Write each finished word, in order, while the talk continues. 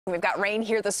We've got rain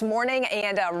here this morning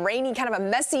and a rainy, kind of a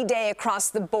messy day across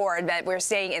the board that we're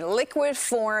seeing in liquid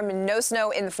form. No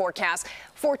snow in the forecast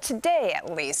for today,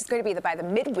 at least. It's going to be by the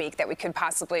midweek that we could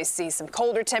possibly see some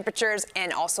colder temperatures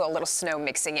and also a little snow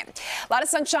mixing in. A lot of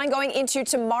sunshine going into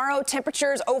tomorrow.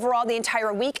 Temperatures overall the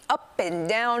entire week up and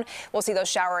down. We'll see those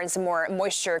showers and some more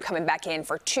moisture coming back in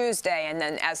for Tuesday. And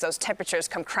then as those temperatures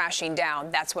come crashing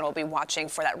down, that's when we'll be watching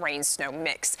for that rain snow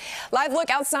mix. Live look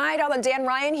outside on the Dan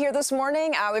Ryan here this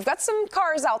morning. We've got some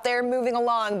cars out there moving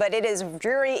along, but it is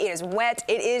dreary, it is wet,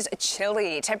 it is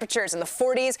chilly. Temperatures in the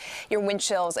 40s, your wind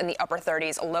chills in the upper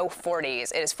 30s, low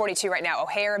 40s. It is 42 right now,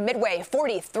 O'Hare, Midway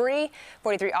 43,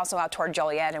 43 also out toward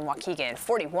Joliet and Waukegan,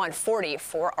 41, 40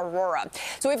 for Aurora.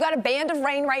 So we've got a band of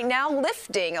rain right now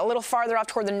lifting a little farther off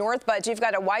toward the north, but you've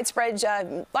got a widespread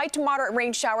light to moderate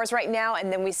rain showers right now,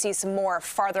 and then we see some more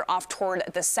farther off toward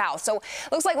the south. So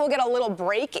looks like we'll get a little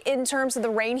break in terms of the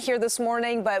rain here this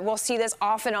morning, but we'll see this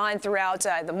off and on throughout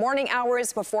the morning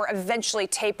hours before eventually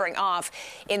tapering off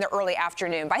in the early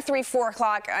afternoon. By 3, 4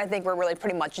 o'clock, I think we're really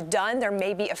pretty much done. There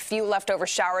may be a few leftover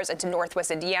showers into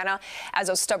northwest Indiana as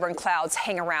those stubborn clouds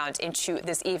hang around into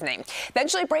this evening.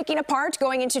 Eventually breaking apart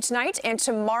going into tonight and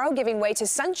tomorrow, giving way to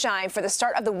sunshine for the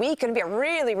start of the week. Going to be a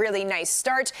really, really nice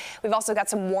start. We've also got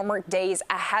some warmer days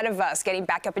ahead of us, getting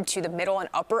back up into the middle and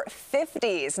upper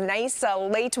 50s. Nice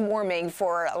late warming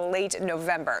for late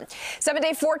November.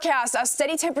 7-day forecast,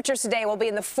 steady temperatures today will be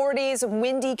in the 40s,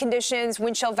 windy conditions,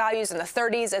 wind chill values in the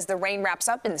 30s as the rain wraps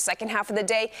up in the second half of the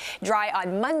day. Dry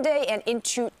on Monday and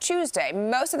into Tuesday.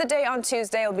 Most of the day on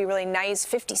Tuesday will be really nice,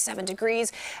 57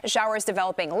 degrees. Showers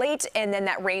developing late, and then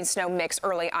that rain snow mix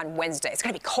early on Wednesday. It's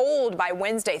going to be cold by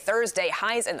Wednesday, Thursday,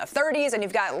 highs in the 30s, and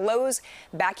you've got lows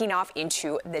backing off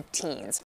into the teens.